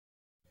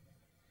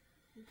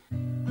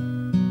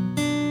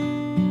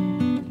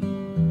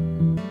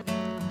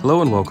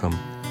Hello and welcome.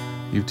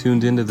 You've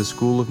tuned into the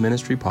School of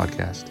Ministry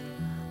podcast.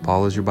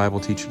 Paul is your Bible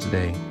teacher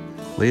today.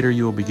 Later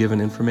you will be given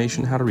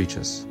information how to reach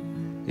us.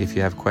 If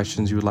you have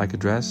questions you would like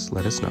addressed,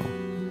 let us know.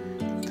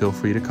 Feel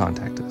free to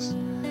contact us.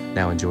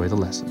 Now enjoy the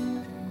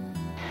lesson.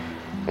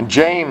 In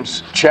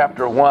James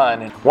chapter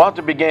 1, I want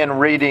to begin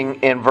reading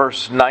in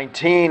verse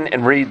 19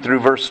 and read through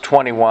verse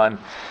 21.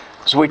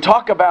 So we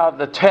talk about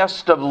the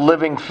test of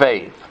living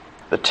faith.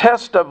 The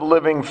test of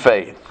living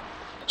faith.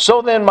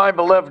 So then, my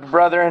beloved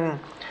brethren,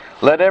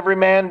 let every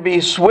man be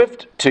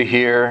swift to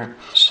hear,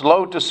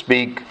 slow to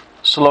speak,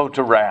 slow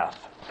to wrath.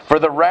 For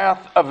the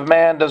wrath of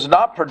man does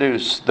not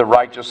produce the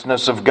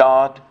righteousness of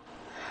God.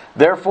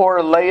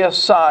 Therefore lay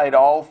aside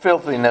all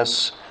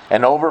filthiness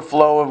and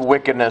overflow of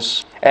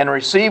wickedness, and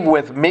receive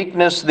with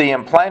meekness the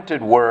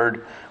implanted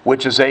word,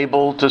 which is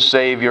able to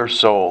save your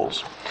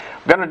souls.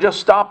 I'm going to just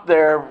stop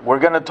there. We're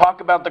going to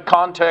talk about the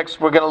context.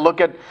 We're going to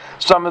look at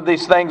some of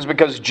these things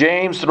because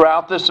James,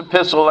 throughout this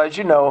epistle, as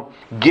you know,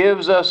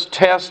 gives us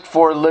test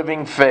for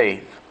living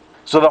faith.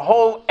 So the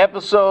whole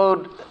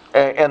episode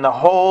and the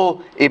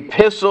whole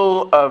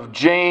epistle of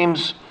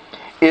James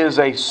is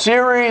a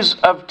series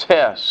of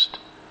tests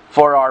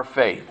for our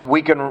faith.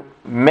 We can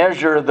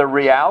measure the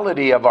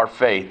reality of our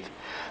faith,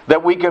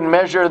 that we can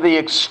measure the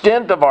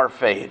extent of our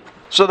faith.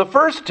 So the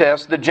first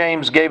test that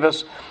James gave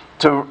us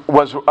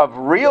was of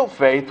real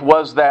faith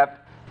was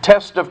that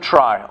test of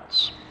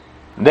trials.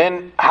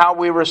 Then how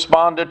we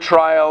respond to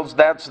trials,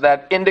 that's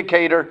that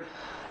indicator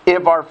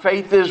if our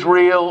faith is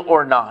real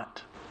or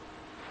not.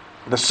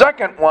 The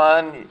second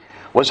one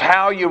was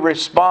how you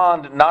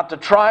respond not to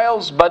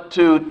trials but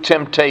to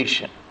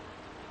temptation.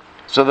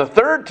 So the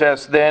third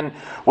test then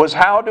was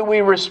how do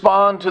we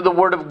respond to the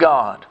Word of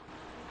God?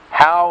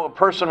 How a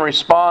person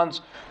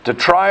responds to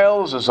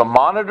trials is a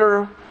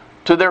monitor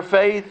to their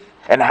faith.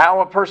 And how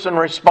a person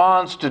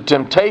responds to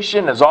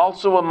temptation is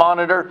also a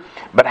monitor.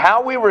 But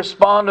how we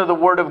respond to the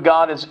Word of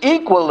God is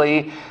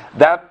equally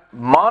that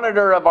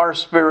monitor of our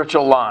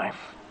spiritual life.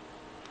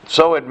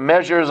 So it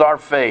measures our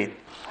faith.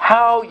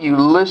 How you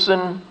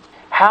listen,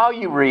 how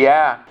you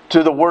react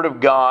to the Word of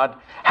God,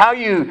 how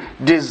you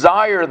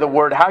desire the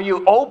Word, how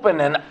you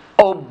open and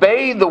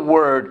obey the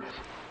Word,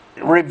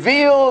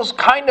 reveals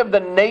kind of the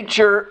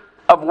nature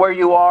of where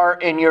you are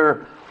in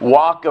your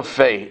walk of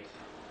faith.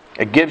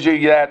 It gives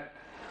you that,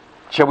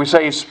 shall we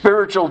say,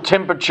 spiritual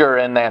temperature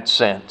in that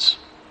sense.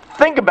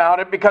 Think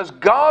about it, because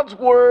God's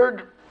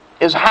Word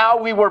is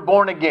how we were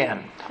born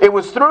again. It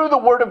was through the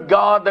Word of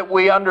God that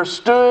we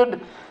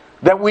understood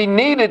that we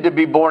needed to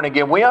be born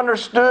again. We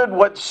understood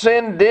what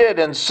sin did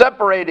in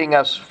separating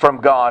us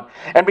from God.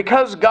 And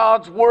because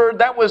God's Word,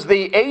 that was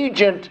the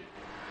agent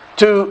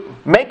to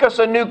make us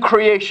a new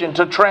creation,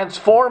 to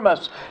transform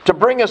us, to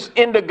bring us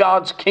into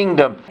God's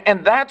kingdom.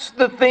 And that's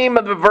the theme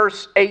of the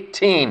verse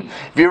 18.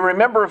 If you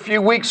remember a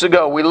few weeks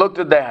ago, we looked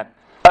at that.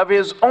 Of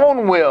His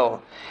own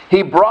will,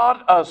 He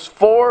brought us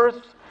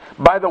forth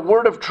by the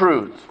word of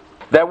truth,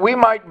 that we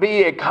might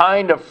be a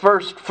kind of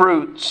first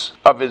fruits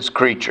of His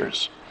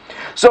creatures.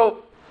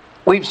 So,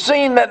 we've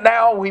seen that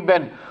now we've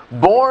been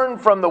born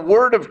from the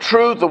Word of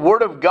truth, the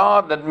Word of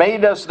God that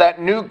made us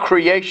that new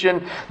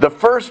creation, the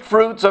first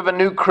fruits of a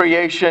new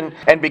creation.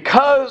 And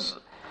because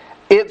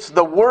it's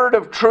the Word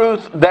of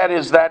truth that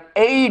is that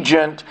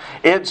agent,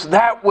 it's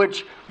that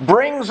which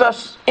brings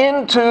us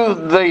into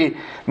the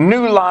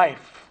new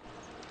life.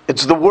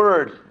 It's the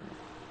Word.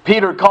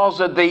 Peter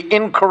calls it the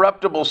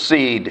incorruptible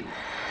seed.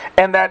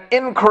 And that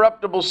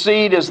incorruptible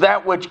seed is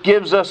that which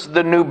gives us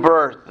the new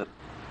birth.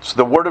 It's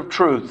the Word of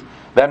truth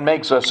that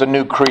makes us a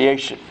new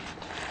creation.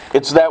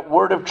 It's that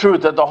Word of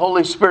truth that the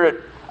Holy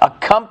Spirit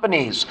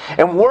accompanies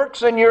and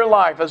works in your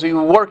life as He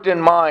worked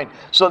in mine,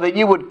 so that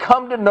you would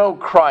come to know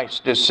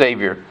Christ as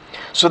Savior.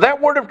 So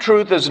that Word of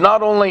truth is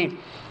not only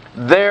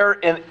there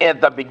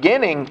at the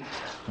beginning,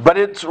 but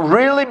it's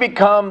really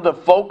become the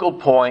focal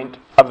point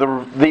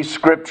of these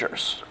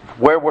Scriptures,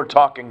 where we're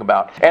talking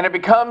about. And it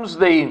becomes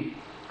the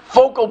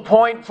focal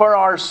point for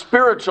our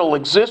spiritual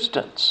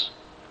existence.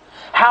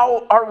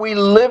 How are we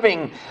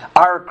living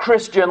our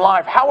Christian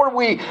life? How are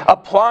we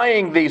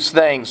applying these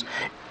things?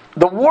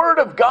 The Word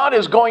of God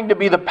is going to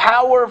be the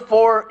power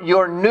for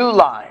your new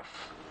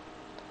life.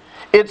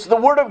 It's the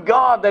Word of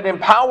God that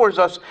empowers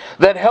us,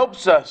 that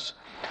helps us.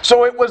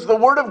 So it was the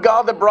Word of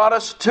God that brought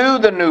us to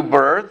the new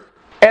birth.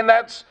 And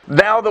that's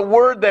now the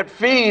Word that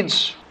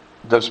feeds.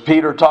 Does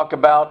Peter talk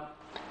about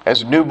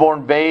as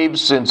newborn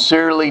babes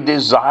sincerely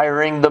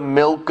desiring the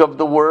milk of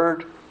the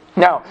Word?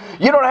 Now,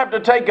 you don't have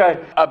to take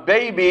a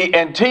baby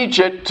and teach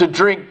it to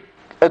drink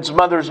its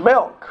mother's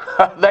milk.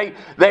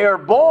 They are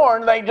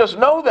born, they just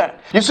know that.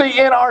 You see,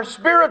 in our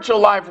spiritual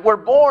life, we're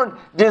born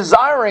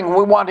desiring,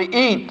 we want to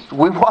eat,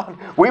 we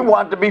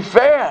want to be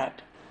fed.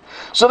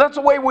 So that's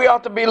the way we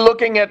ought to be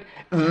looking at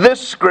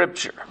this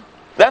Scripture.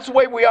 That's the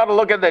way we ought to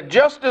look at that.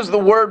 Just as the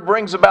Word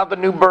brings about the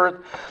new birth,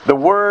 the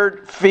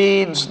Word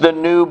feeds the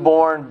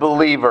newborn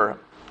believer.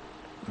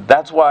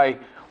 That's why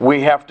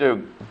we have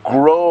to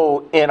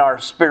grow in our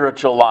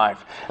spiritual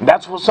life. And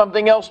that's what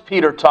something else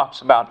Peter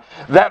talks about,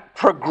 that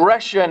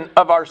progression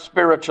of our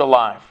spiritual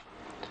life.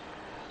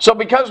 So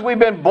because we've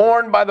been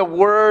born by the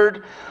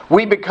Word,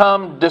 we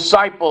become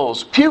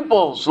disciples,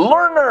 pupils,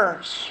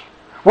 learners.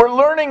 We're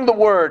learning the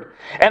Word,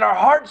 and our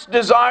heart's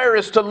desire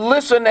is to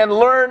listen and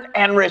learn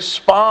and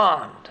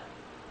respond.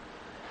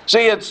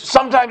 See, it's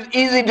sometimes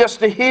easy just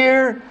to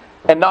hear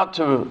and not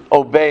to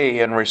obey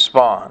and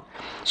respond.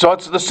 So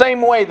it's the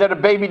same way that a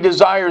baby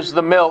desires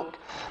the milk.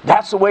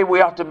 That's the way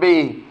we ought to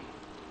be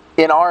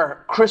in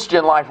our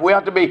Christian life. We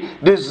ought to be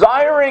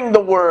desiring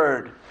the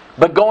Word,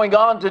 but going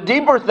on to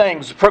deeper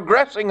things,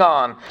 progressing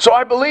on. So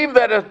I believe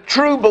that a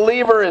true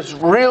believer is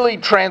really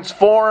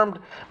transformed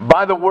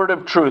by the Word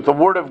of truth, the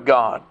Word of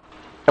God.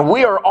 And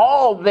we are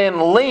all then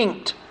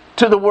linked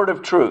to the Word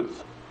of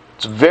truth.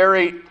 It's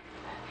very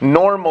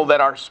normal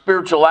that our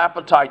spiritual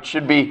appetite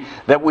should be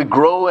that we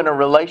grow in a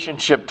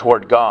relationship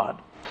toward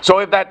God. So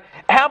if that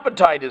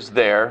appetite is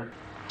there,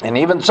 and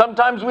even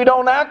sometimes we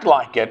don't act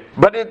like it,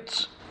 but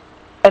it's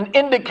an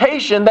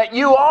indication that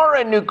you are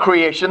a new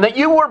creation, that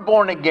you were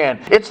born again.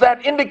 It's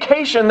that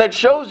indication that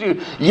shows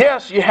you,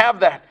 yes, you have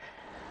that.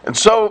 And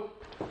so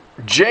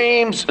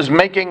James is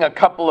making a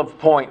couple of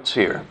points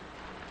here.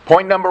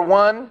 Point number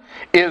one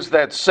is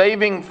that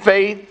saving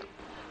faith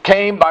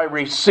came by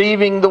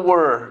receiving the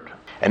Word.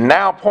 And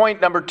now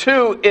point number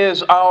two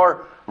is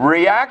our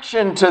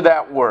reaction to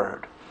that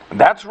Word.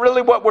 That's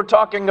really what we're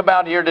talking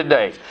about here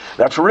today.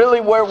 That's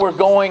really where we're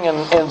going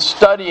and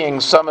studying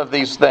some of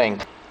these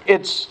things.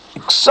 It's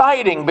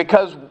exciting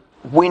because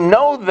we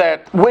know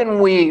that when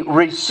we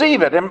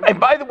receive it, and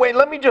by the way,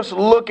 let me just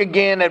look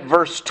again at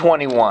verse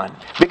 21.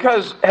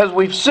 Because as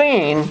we've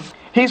seen,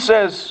 he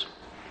says,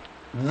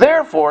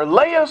 "Therefore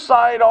lay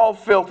aside all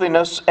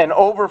filthiness and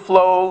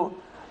overflow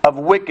of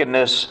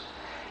wickedness,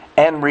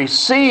 and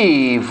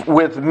receive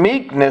with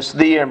meekness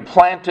the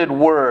implanted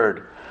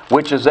word,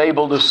 which is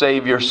able to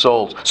save your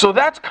souls." So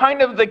that's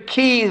kind of the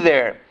key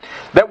there,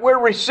 that we're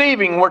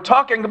receiving. We're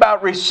talking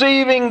about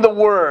receiving the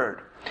Word.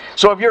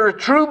 So if you're a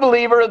true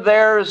believer,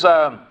 there's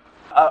a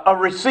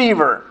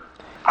receiver.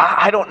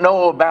 I don't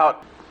know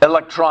about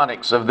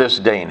electronics of this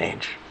day and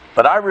age,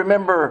 but I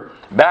remember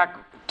back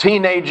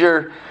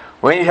teenager,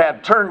 we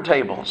had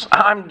turntables.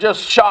 I'm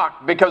just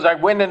shocked because I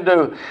went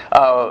into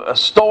a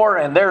store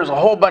and there's a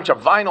whole bunch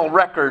of vinyl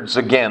records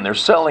again. They're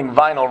selling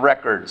vinyl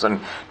records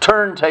and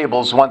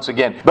turntables once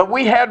again. But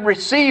we had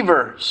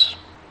receivers.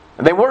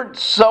 They weren't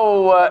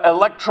so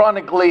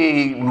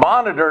electronically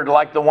monitored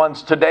like the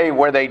ones today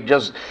where they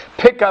just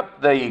pick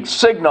up the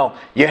signal.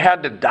 You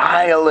had to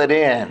dial it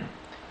in.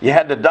 You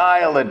had to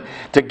dial it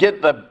to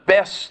get the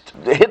best,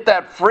 hit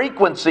that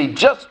frequency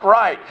just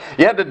right.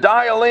 You had to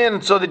dial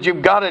in so that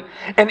you've got it.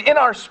 And in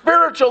our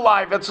spiritual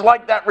life, it's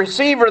like that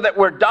receiver that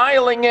we're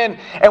dialing in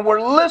and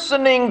we're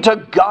listening to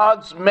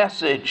God's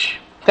message.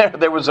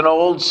 There was an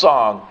old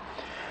song,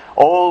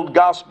 old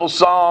gospel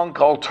song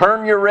called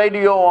 "Turn Your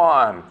Radio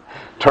On."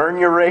 Turn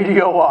your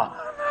radio on.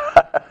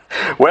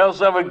 Well,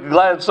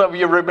 glad some of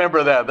you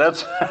remember that.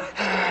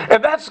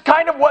 And that's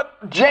kind of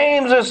what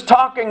James is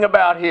talking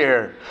about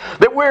here.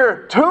 That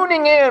we're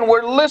tuning in,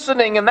 we're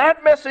listening, and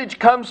that message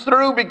comes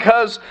through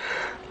because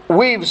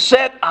we've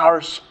set our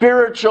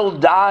spiritual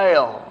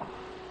dial.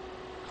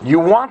 You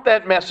want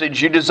that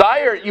message, you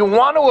desire it, you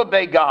want to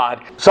obey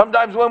God.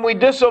 Sometimes when we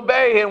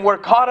disobey and we're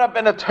caught up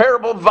in a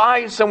terrible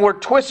vice and we're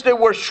twisted,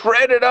 we're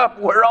shredded up,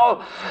 we're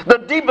all the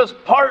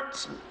deepest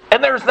parts.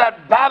 And there's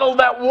that battle,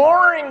 that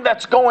warring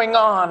that's going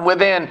on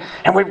within.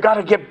 And we've got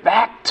to get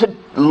back to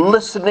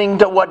listening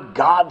to what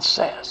God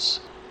says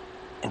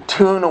and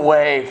tune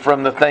away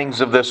from the things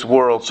of this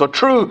world. So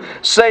true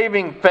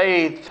saving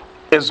faith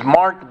is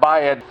marked by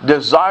a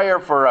desire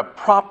for a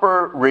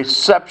proper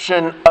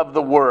reception of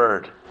the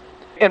Word.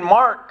 In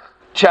Mark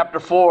chapter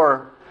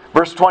 4,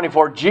 verse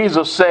 24,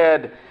 Jesus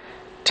said,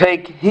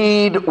 "Take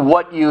heed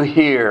what you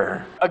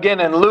hear." Again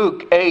in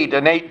Luke 8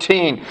 and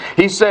 18,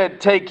 he said,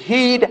 "Take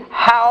heed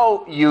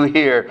how you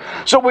hear."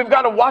 So we've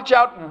got to watch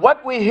out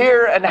what we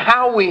hear and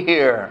how we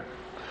hear.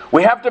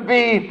 We have to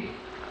be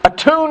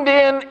attuned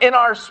in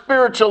our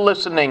spiritual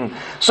listening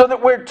so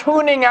that we're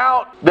tuning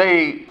out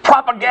the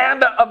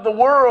propaganda of the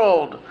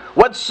world,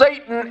 what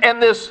Satan and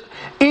this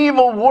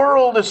evil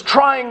world is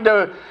trying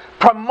to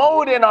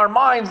promote in our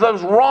minds,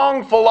 those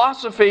wrong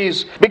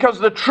philosophies, because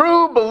the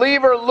true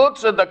believer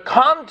looks at the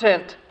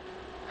content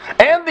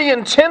and the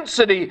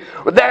intensity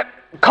that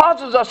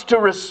causes us to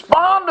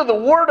respond to the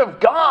Word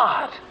of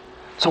God.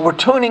 So we're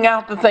tuning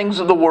out the things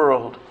of the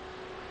world.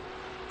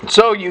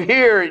 So you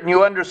hear and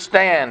you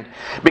understand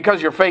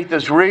because your faith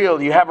is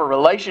real. You have a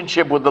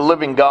relationship with the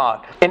living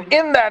God. And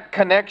in that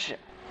connection,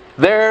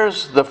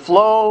 there's the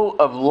flow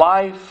of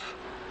life,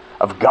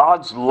 of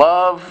God's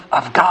love,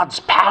 of God's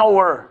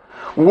power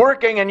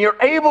working, and you're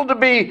able to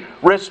be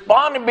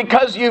responding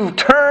because you've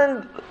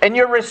turned and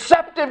you're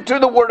receptive to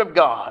the Word of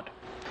God.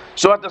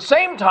 So at the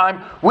same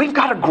time, we've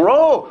got to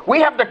grow.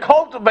 We have to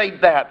cultivate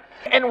that.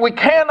 And we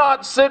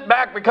cannot sit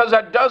back because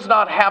that does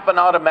not happen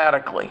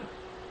automatically.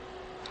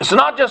 It's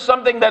not just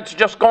something that's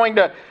just going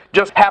to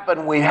just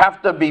happen. We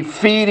have to be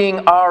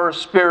feeding our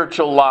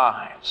spiritual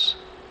lives.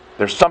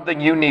 There's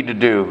something you need to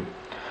do.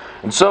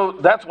 And so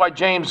that's why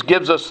James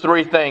gives us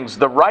three things.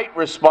 The right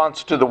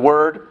response to the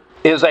Word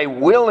is a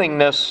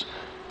willingness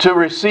to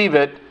receive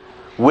it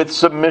with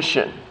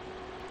submission.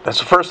 That's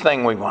the first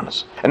thing we want to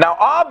see. And now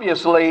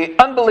obviously,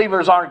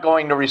 unbelievers aren't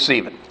going to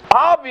receive it.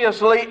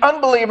 Obviously,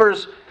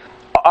 unbelievers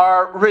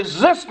are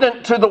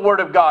resistant to the Word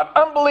of God.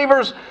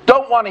 Unbelievers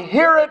don't want to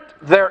hear it.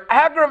 They're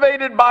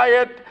aggravated by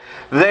it.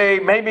 They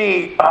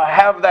maybe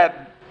have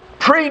that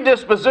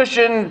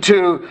predisposition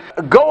to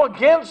go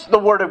against the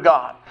Word of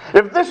God.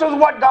 If this is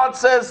what God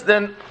says,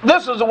 then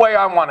this is the way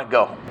I want to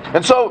go.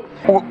 And so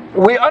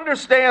we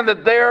understand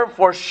that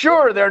for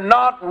sure they're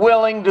not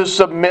willing to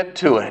submit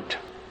to it.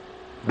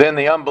 Then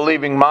the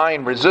unbelieving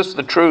mind resists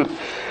the truth,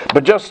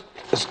 but just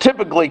as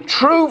typically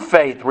true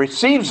faith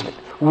receives it,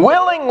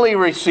 willingly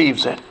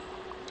receives it.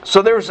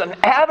 So there's an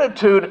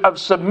attitude of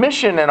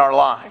submission in our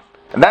life.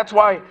 And that's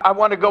why I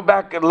want to go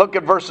back and look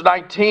at verse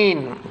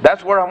 19.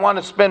 That's where I want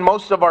to spend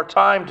most of our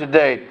time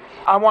today.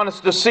 I want us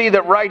to see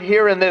that right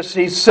here in this,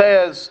 he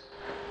says,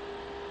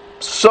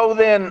 so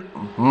then,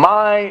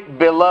 my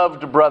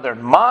beloved brethren.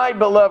 I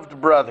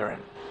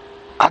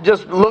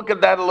just look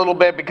at that a little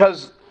bit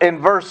because in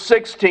verse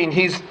 16,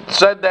 he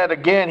said that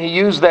again. He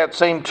used that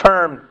same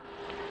term.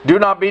 Do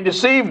not be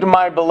deceived,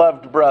 my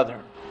beloved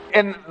brethren.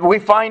 And we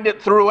find it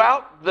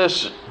throughout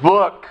this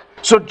book.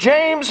 So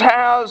James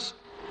has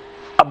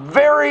a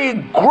very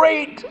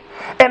great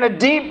and a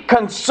deep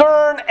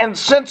concern and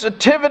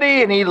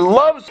sensitivity, and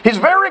he's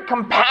very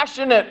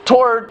compassionate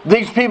toward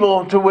these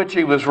people to which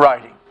he was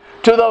writing.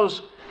 To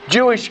those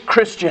Jewish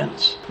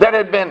Christians that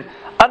had been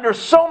under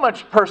so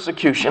much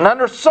persecution,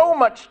 under so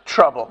much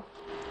trouble.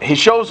 He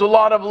shows a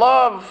lot of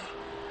love,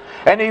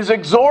 and he's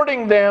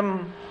exhorting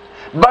them,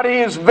 but he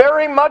is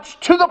very much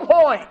to the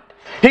point.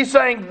 He's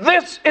saying,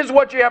 this is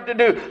what you have to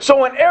do.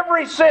 So in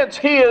every sense,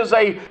 he is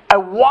a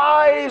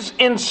wise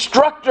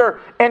instructor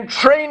and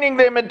training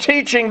them and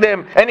teaching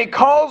them. And he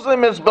calls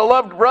them his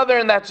beloved brother,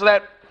 and that's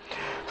that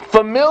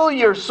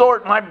familiar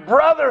sort, my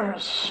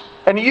brothers.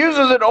 And he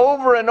uses it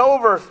over and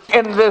over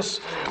in this,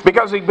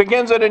 because he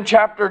begins it in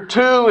chapter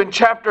 2 and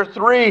chapter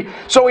 3.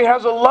 So he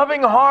has a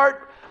loving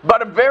heart,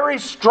 but a very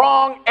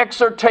strong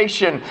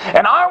exhortation.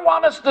 And I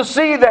want us to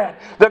see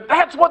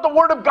that's what the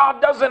Word of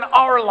God does in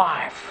our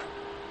life.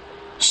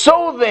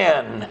 So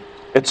then,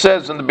 it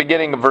says in the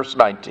beginning of verse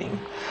 19,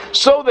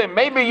 so then,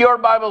 maybe your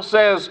Bible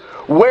says,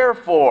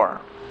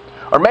 wherefore,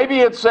 or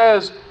maybe it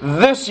says,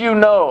 this you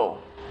know.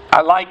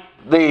 I like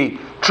the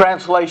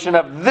translation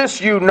of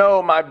this you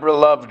know, my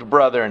beloved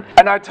brethren.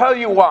 And I tell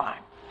you why.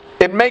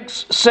 It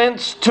makes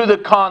sense to the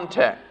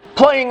context.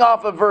 Playing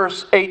off of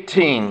verse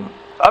 18,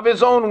 of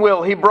his own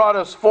will he brought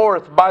us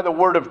forth by the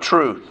word of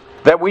truth,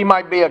 that we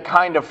might be a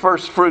kind of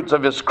first fruits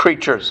of his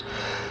creatures.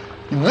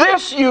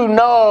 This you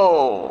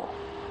know,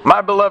 my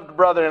beloved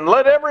brethren,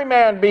 let every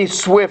man be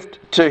swift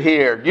to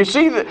hear. You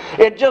see,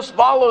 it just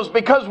follows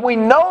because we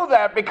know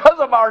that because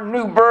of our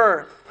new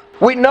birth.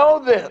 We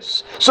know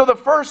this. So the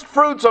first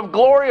fruits of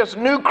glorious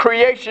new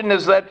creation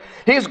is that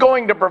he's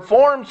going to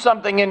perform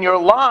something in your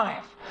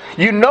life.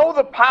 You know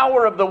the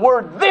power of the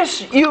word.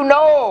 This you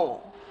know.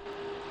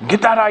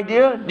 Get that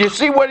idea? Do you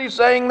see what he's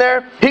saying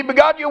there? He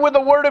begot you with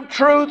the word of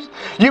truth.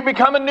 You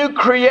become a new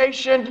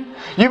creation.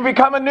 You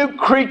become a new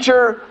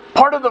creature,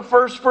 part of the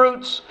first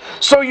fruits.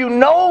 So you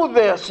know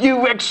this.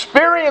 You've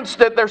experienced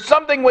it. There's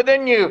something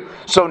within you.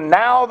 So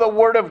now the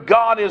Word of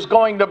God is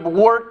going to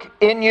work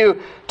in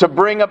you to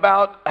bring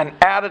about an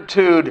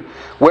attitude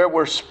where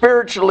we're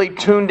spiritually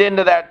tuned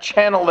into that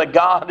channel that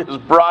God is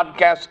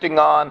broadcasting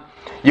on.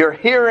 You're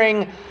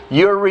hearing,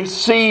 you're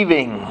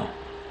receiving.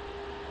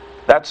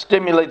 That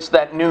stimulates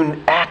that new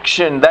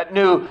action, that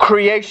new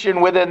creation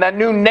within, that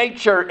new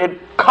nature. It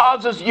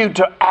causes you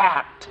to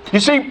act. You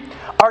see,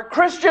 our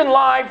Christian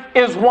life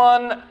is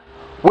one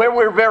where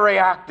we're very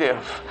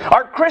active.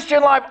 Our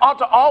Christian life ought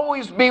to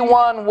always be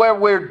one where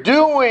we're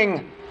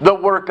doing the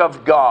work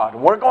of God.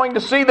 We're going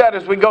to see that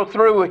as we go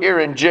through here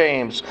in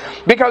James,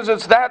 because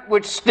it's that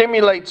which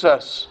stimulates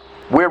us.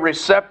 We're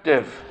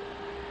receptive.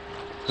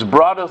 It's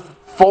brought us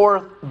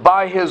forth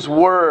by His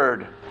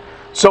Word.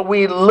 So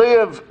we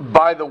live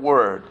by the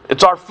Word.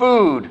 It's our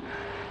food.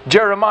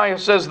 Jeremiah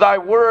says, thy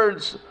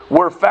words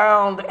were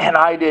found and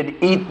I did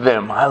eat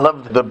them. I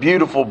love the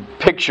beautiful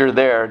picture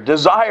there.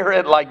 Desire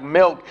it like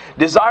milk.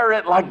 Desire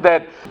it like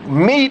that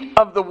meat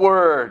of the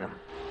Word.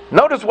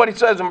 Notice what he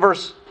says in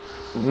verse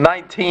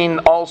 19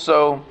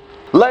 also.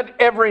 Let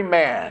every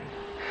man.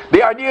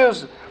 The idea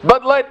is,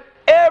 but let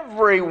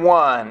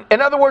everyone.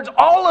 In other words,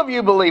 all of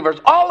you believers,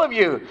 all of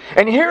you.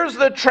 And here's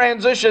the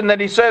transition that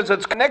he says.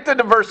 It's connected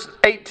to verse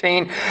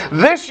 18.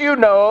 This you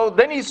know.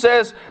 Then he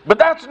says, but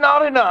that's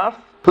not enough.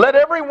 Let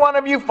every one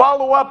of you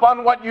follow up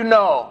on what you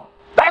know.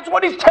 That's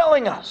what he's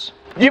telling us.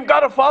 You've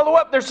got to follow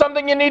up. There's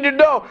something you need to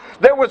know.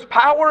 There was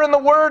power in the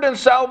Word and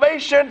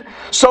salvation.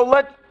 So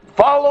let's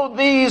follow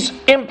these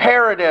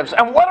imperatives.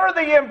 And what are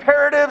the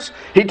imperatives?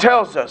 He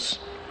tells us,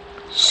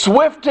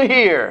 swift to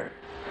hear,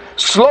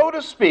 slow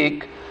to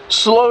speak,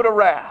 slow to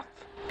wrath.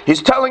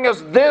 He's telling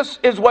us this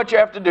is what you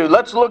have to do.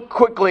 Let's look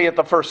quickly at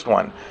the first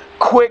one.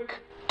 Quick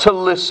to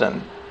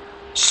listen,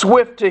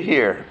 swift to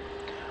hear.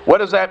 What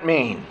does that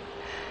mean?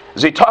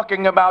 Is he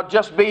talking about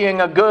just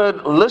being a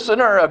good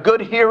listener, a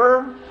good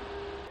hearer?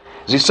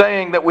 Is he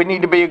saying that we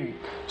need to be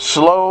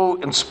slow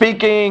in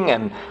speaking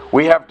and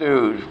we have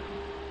to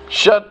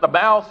shut the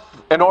mouth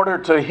in order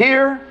to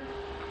hear?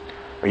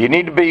 Or you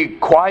need to be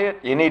quiet,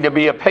 you need to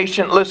be a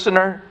patient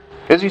listener?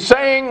 Is he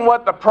saying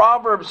what the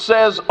proverb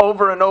says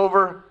over and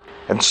over?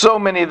 And so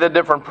many of the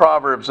different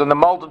proverbs, and the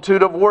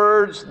multitude of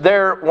words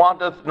there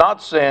wanteth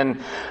not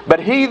sin, but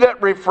he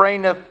that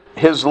refraineth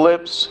his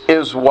lips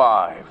is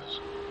wise.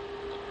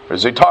 Or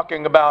is he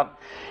talking about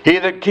he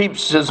that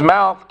keeps his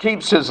mouth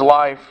keeps his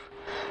life,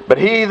 but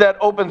he that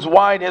opens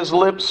wide his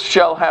lips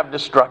shall have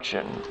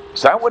destruction?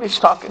 Is that what he's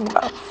talking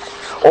about?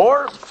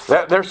 Or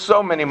there's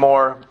so many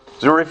more.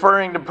 He's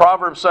referring to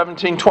Proverbs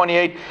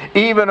 17:28.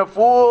 Even a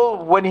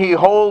fool, when he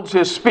holds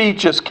his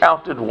speech, is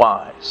counted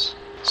wise.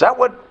 Is that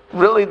what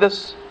really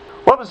this?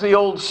 What was the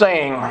old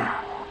saying?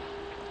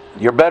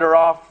 You're better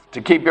off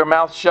to keep your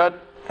mouth shut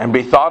and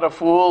be thought a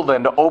fool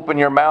than to open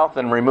your mouth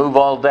and remove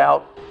all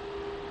doubt.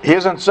 He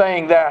isn't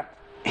saying that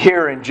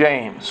here in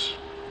James.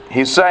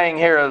 He's saying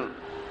here,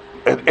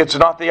 it's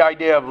not the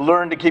idea of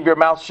learn to keep your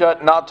mouth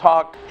shut, not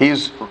talk.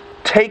 He's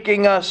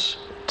taking us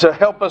to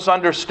help us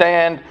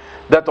understand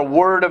that the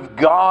Word of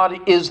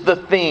God is the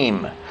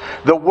theme.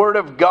 The Word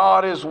of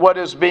God is what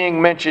is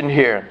being mentioned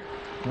here.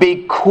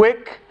 Be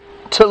quick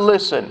to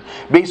listen.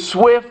 Be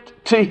swift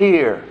to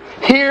hear.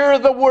 Hear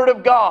the Word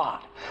of God.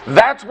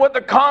 That's what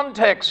the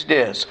context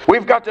is.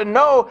 We've got to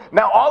know.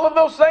 Now, all of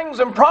those things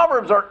in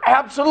Proverbs are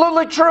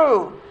absolutely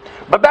true.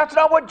 But that's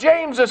not what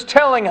James is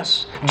telling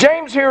us.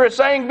 James here is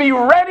saying, be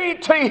ready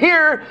to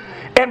hear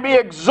and be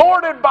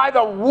exhorted by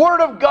the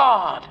Word of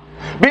God.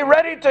 Be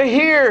ready to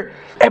hear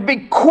and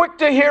be quick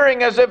to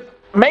hearing, as if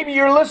maybe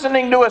you're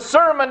listening to a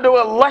sermon, to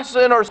a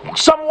lesson, or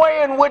some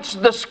way in which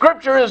the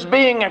Scripture is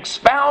being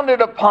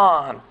expounded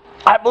upon.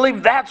 I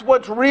believe that's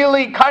what's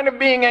really kind of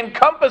being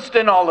encompassed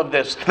in all of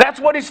this. That's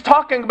what he's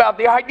talking about.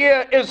 The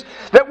idea is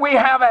that we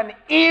have an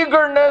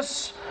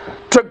eagerness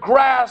to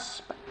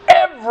grasp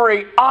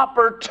every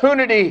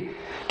opportunity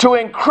to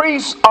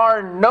increase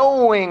our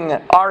knowing,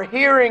 our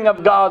hearing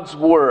of God's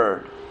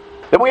Word.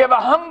 That we have a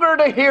hunger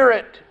to hear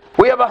it.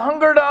 We have a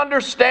hunger to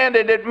understand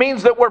it. It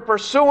means that we're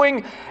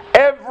pursuing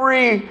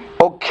every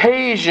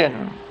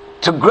occasion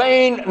to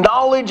gain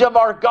knowledge of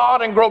our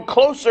God and grow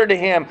closer to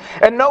Him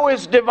and know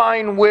His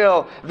divine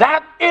will.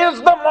 That is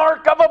the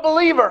mark of a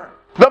believer.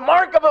 The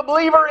mark of a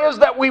believer is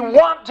that we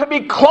want to be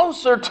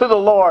closer to the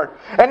Lord.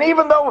 And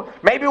even though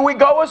maybe we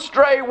go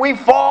astray, we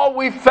fall,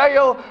 we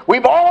fail,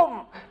 we've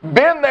all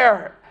been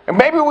there. And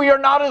maybe we are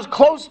not as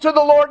close to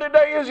the Lord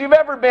today as you've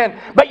ever been.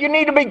 But you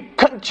need to be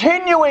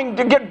continuing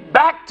to get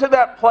back to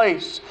that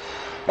place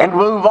and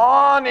move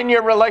on in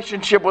your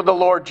relationship with the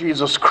Lord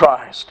Jesus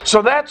Christ.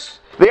 So that's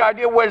the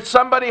idea where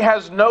somebody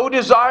has no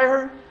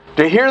desire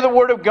to hear the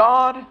Word of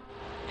God.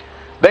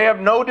 They have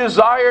no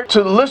desire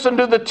to listen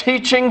to the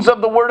teachings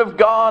of the Word of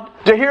God,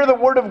 to hear the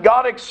Word of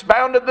God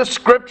expounded, the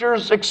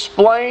Scriptures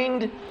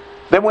explained.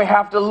 Then we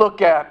have to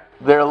look at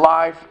their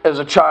life as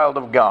a child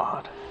of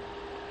God.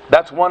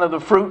 That's one of the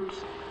fruits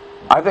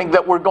I think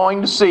that we're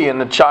going to see in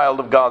the child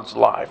of God's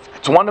life.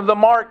 It's one of the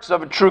marks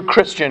of a true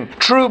Christian.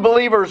 True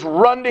believers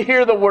run to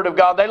hear the Word of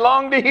God. They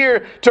long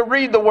to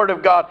read the Word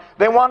of God.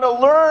 They want to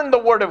learn the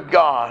Word of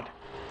God.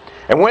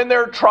 And when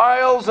there are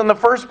trials in the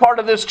first part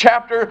of this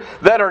chapter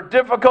that are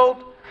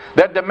difficult,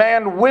 that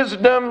demand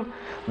wisdom,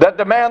 that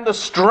demand the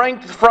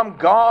strength from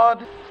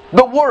God,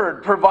 the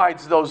Word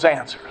provides those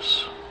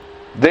answers.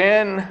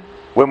 Then,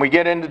 when we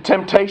get into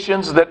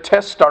temptations that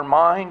test our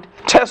mind,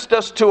 test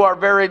us to our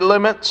very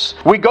limits,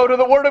 we go to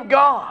the Word of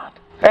God.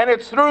 And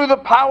it's through the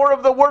power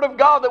of the Word of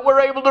God that we're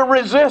able to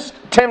resist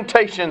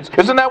temptations.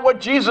 Isn't that what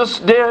Jesus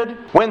did?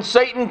 When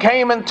Satan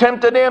came and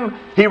tempted Him,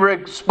 He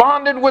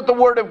responded with the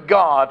Word of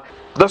God.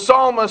 The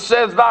psalmist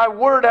says, Thy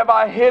Word have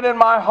I hid in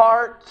my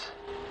heart,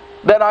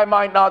 that I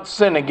might not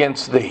sin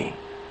against Thee.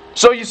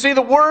 So you see,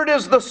 the Word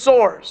is the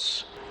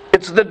source.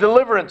 It's the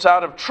deliverance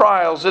out of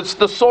trials. It's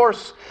the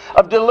source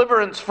of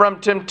deliverance from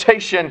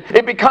temptation.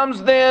 It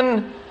becomes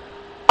then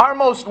our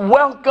most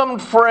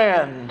welcomed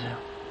friend.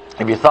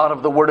 Have you thought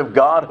of the Word of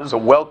God as a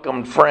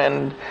welcomed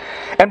friend?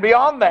 And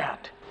beyond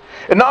that,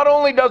 and not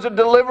only does it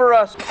deliver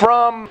us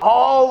from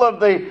all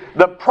of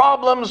the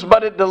problems,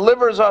 but it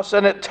delivers us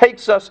and it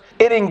takes us,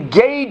 it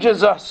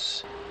engages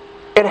us.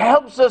 It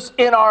helps us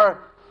in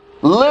our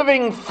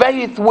living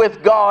faith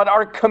with God,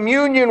 our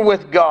communion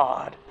with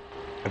God.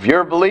 If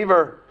you're a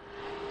believer,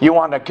 you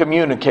want to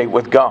communicate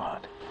with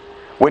God.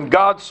 When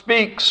God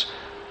speaks,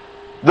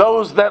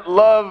 those that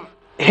love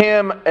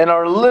Him and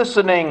are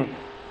listening,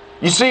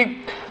 you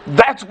see,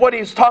 that's what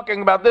he's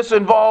talking about. This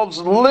involves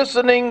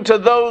listening to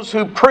those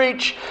who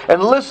preach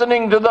and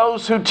listening to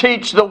those who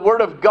teach the Word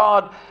of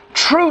God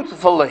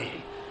truthfully,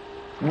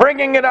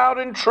 bringing it out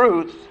in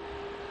truth.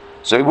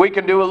 So we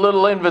can do a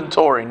little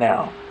inventory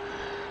now.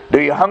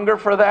 Do you hunger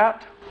for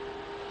that?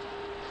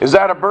 Is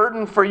that a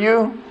burden for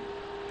you?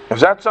 Is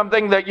that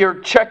something that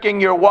you're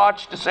checking your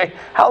watch to say,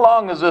 how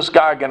long is this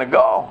guy going to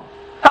go?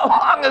 How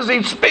long is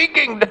he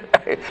speaking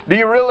today? Do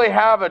you really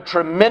have a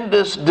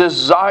tremendous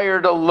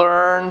desire to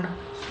learn?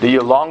 Do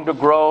you long to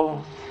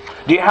grow?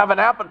 Do you have an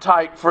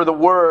appetite for the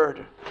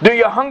Word? Do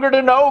you hunger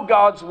to know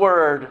God's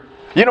Word?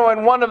 You know,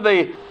 in one of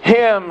the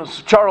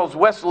hymns Charles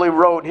Wesley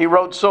wrote, he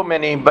wrote so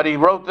many, but he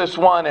wrote this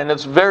one, and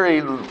it's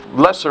very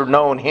lesser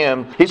known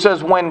hymn. He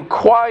says, when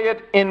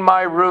quiet in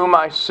my room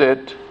I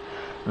sit,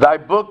 thy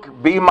book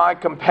be my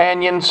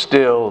companion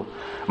still,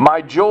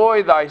 my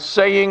joy thy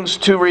sayings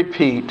to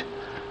repeat,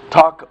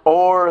 talk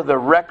o'er the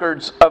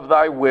records of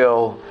thy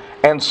will,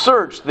 and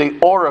search the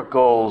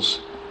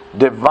oracles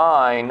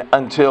divine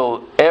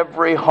until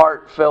every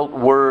heartfelt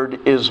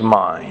word is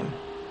mine.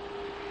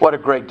 What a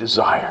great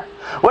desire.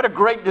 What a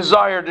great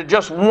desire to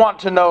just want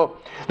to know.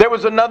 There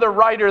was another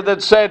writer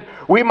that said,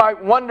 we might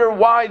wonder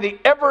why the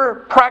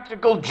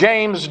ever-practical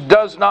James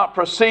does not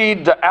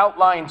proceed to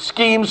outline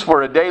schemes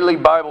for a daily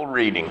Bible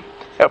reading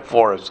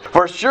for us.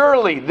 For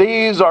surely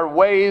these are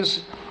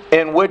ways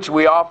in which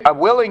we offer a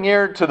willing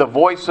ear to the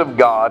voice of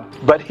God,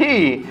 but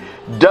he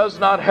does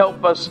not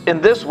help us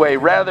in this way.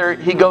 Rather,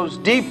 he goes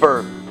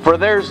deeper, for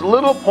there's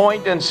little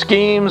point in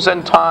schemes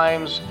and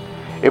times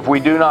if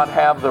we do not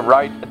have the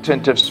right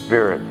attentive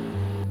spirit.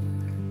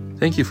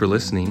 Thank you for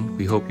listening.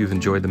 We hope you've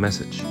enjoyed the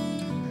message.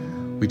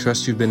 We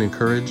trust you've been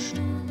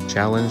encouraged,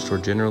 challenged, or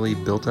generally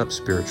built up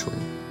spiritually.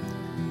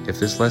 If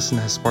this lesson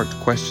has sparked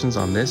questions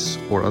on this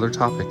or other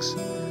topics,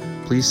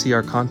 please see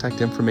our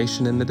contact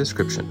information in the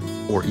description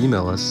or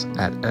email us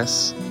at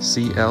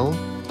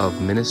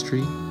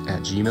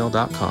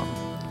sclofministry@gmail.com.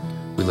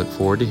 We look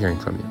forward to hearing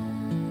from you.